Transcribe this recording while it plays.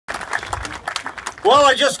Well,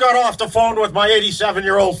 I just got off the phone with my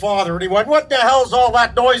 87-year-old father, and he went, "What the hell's all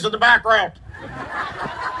that noise in the background?"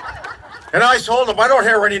 And I told him, "I don't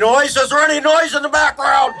hear any noise. Is there any noise in the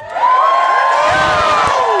background?"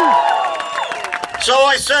 So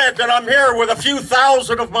I said that I'm here with a few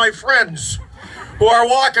thousand of my friends who are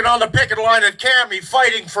walking on the picket line at CAMI,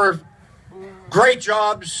 fighting for great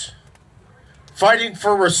jobs, fighting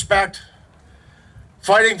for respect,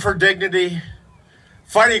 fighting for dignity,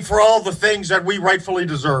 fighting for all the things that we rightfully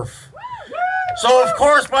deserve. So, of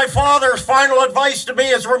course, my father's final advice to me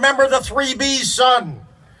is remember the 3 B's, son.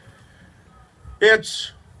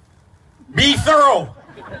 It's be thorough,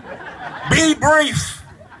 be brief,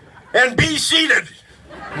 and be seated.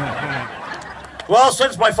 Well,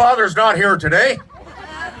 since my father's not here today,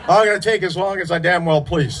 I'm going to take as long as I damn well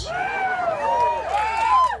please.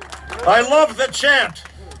 I love the chant.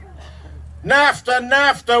 NAFTA,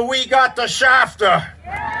 NAFTA, we got the shafta.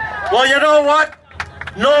 Well, you know what?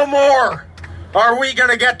 No more are we going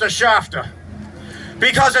to get the shafta.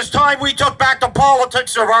 Because it's time we took back the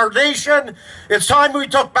politics of our nation. It's time we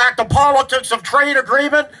took back the politics of trade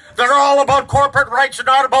agreement that are all about corporate rights and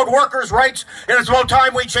not about workers' rights. And it's about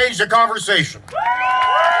time we change the conversation.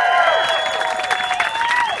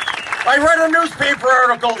 I read a newspaper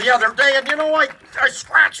article the other day, and you know, I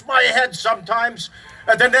scratch my head sometimes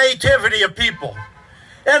at the naivety of people.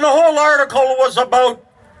 And the whole article was about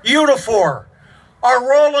Unifor, our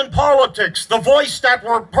role in politics, the voice that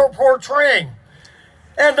we're portraying.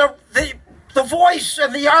 And the voice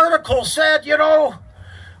in the article said, you know,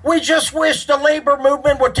 we just wish the labor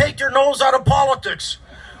movement would take their nose out of politics.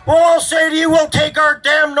 Well, I'll say to you, we'll take our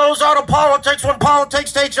damn nose out of politics when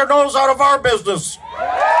politics takes their nose out of our business.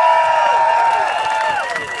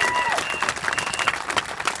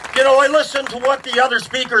 You know, I listened to what the other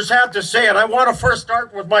speakers had to say, and I want to first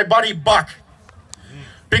start with my buddy Buck.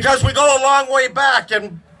 Because we go a long way back,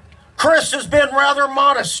 and Chris has been rather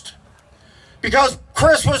modest. Because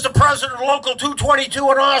Chris was the president of Local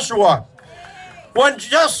 222 in Oshawa. When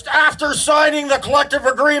just after signing the collective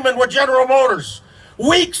agreement with General Motors,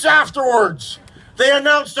 weeks afterwards, they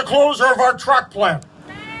announced the closure of our truck plant.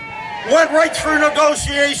 Went right through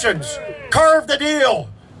negotiations, carved the deal.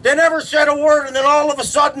 They never said a word, and then all of a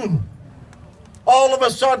sudden,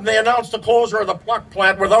 they announced the closure of the truck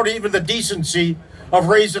plant without even the decency of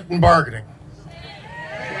raising and bargaining.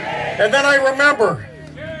 And then I remember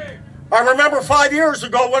 5 years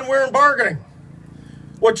ago when we were in bargaining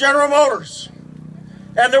with General Motors,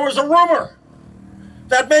 and there was a rumor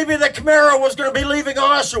that maybe the Camaro was going to be leaving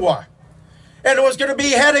Oshawa, and it was going to be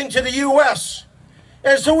heading to the U.S.,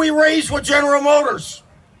 and so we raised with General Motors.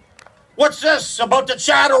 What's this about the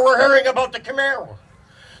chatter we're hearing about the Camaro?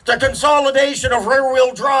 The consolidation of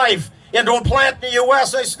rear-wheel drive into a plant in the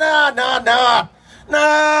U.S. I said,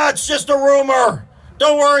 nah, it's just a rumor.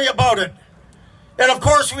 Don't worry about it. And of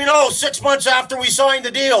course, we know 6 months after we signed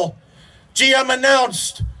the deal, GM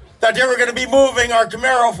announced that they were going to be moving our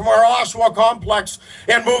Camaro from our Oshawa complex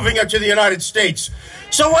and moving it to the United States.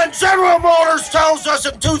 So when General Motors tells us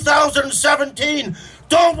in 2017,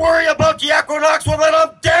 don't worry about the Equinox, well then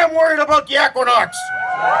I'm damn worried about the Equinox.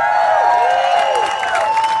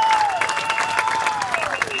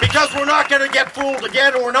 Because we're not going to get fooled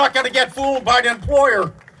again, and we're not going to get fooled by the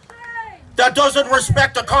employer that doesn't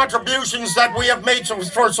respect the contributions that we have made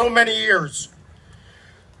for so many years.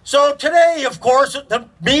 So today, of course, the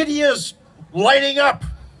media is lighting up.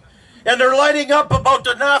 And they're lighting up about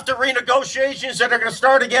the NAFTA renegotiations that are going to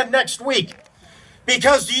start again next week.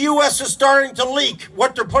 Because the U.S. is starting to leak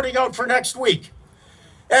what they're putting out for next week.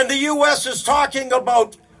 And the U.S. is talking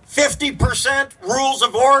about 50% rules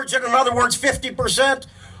of origin. In other words, 50%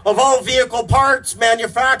 of all vehicle parts,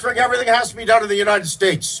 manufacturing, everything has to be done in the United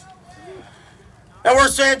States. And we're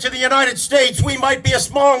saying to the United States, we might be a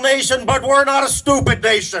small nation, but we're not a stupid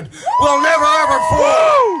nation. We'll never ever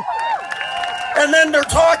fall. And then they're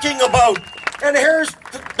talking about, and here's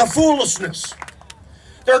the foolishness.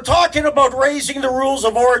 They're talking about raising the rules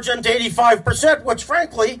of origin to 85%, which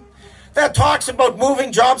frankly, that talks about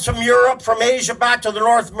moving jobs from Europe, from Asia, back to the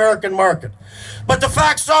North American market. But the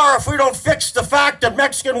facts are, if we don't fix the fact that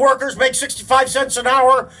Mexican workers make 65 cents an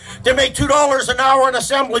hour, they make $2 an hour in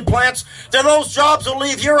assembly plants, then those jobs will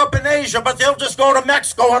leave Europe and Asia, but they'll just go to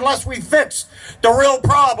Mexico unless we fix the real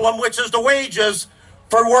problem, which is the wages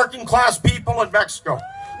for working class people in Mexico.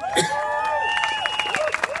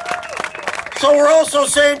 So we're also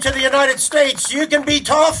saying to the United States, you can be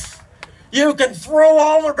tough, you can throw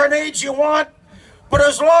all the grenades you want, but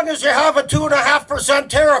as long as you have a 2.5%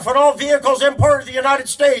 tariff on all vehicles imported to the United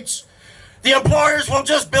States, The employers will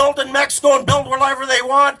just build in Mexico and build whatever they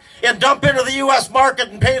want and dump into the U.S. market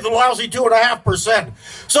and pay the lousy 2.5%.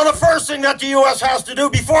 So the first thing that the U.S. has to do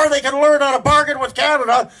before they can learn how to bargain with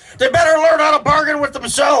Canada, they better learn how to bargain with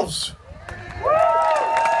themselves.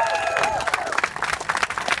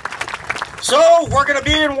 So we're going to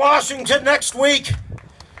be in Washington next week.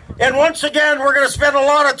 And once again, we're going to spend a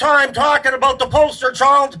lot of time talking about the poster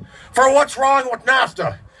child for what's wrong with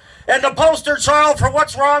NAFTA. And the poster child for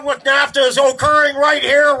what's wrong with NAFTA is occurring right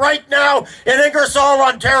here, right now, in Ingersoll,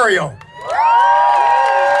 Ontario.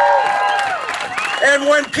 And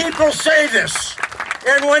when people say this,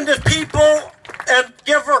 and when the people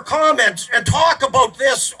give their comments and talk about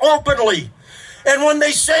this openly, and when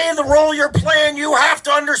they say the role you're playing, you have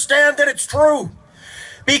to understand that it's true.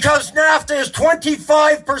 Because NAFTA is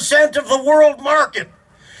 25% of the world market.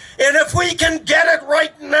 And if we can get it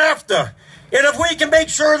right in NAFTA, and if we can make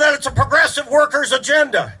sure that it's a progressive workers'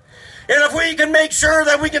 agenda, and if we can make sure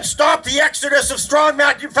that we can stop the exodus of strong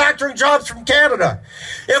manufacturing jobs from Canada,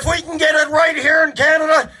 if we can get it right here in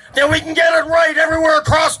Canada, then we can get it right everywhere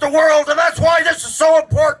across the world, and that's why this is so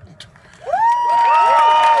important.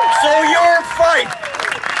 So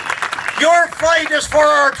your fight is for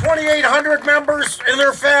our 2,800 members and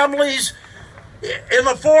their families in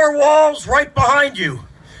the four walls right behind you.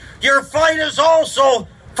 Your fight is also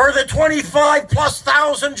for the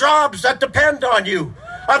 25,000+ jobs that depend on you.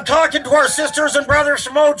 I'm talking to our sisters and brothers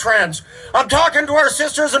from O-Trans. I'm talking to our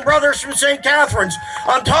sisters and brothers from St. Catharines.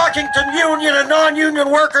 I'm talking to union and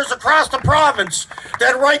non-union workers across the province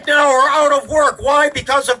that right now are out of work. Why?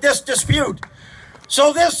 Because of this dispute.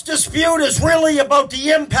 So this dispute is really about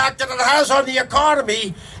the impact that it has on the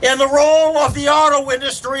economy and the role of the auto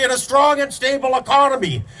industry in a strong and stable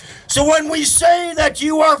economy. So when we say that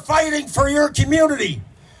you are fighting for your community,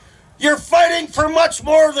 you're fighting for much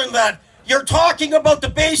more than that. You're talking about the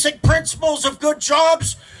basic principles of good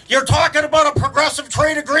jobs. You're talking about a progressive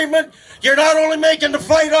trade agreement. You're not only making the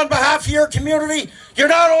fight on behalf of your community, you're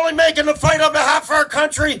not only making the fight on behalf of our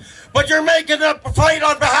country, but you're making the fight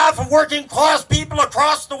on behalf of working class people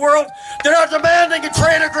across the world that are demanding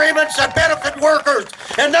trade agreements that benefit workers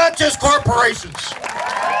and not just corporations.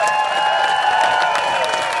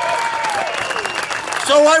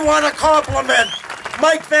 So I want to compliment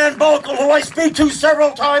Mike Van Boekel, who I speak to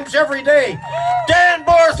several times every day. Dan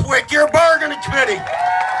Borthwick, your bargaining committee.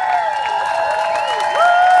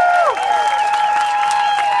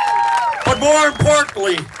 But more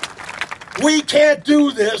importantly, we can't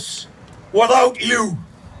do this without you.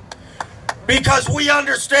 Because we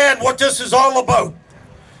understand what this is all about.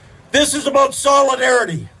 This is about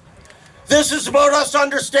solidarity. This is about us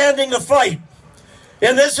understanding the fight.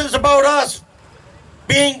 And this is about us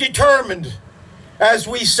being determined, as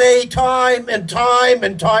we say time and time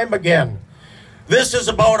and time again. This is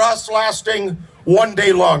about us lasting one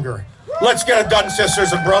day longer. Let's get it done,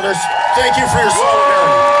 sisters and brothers. Thank you for your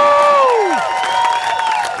solidarity.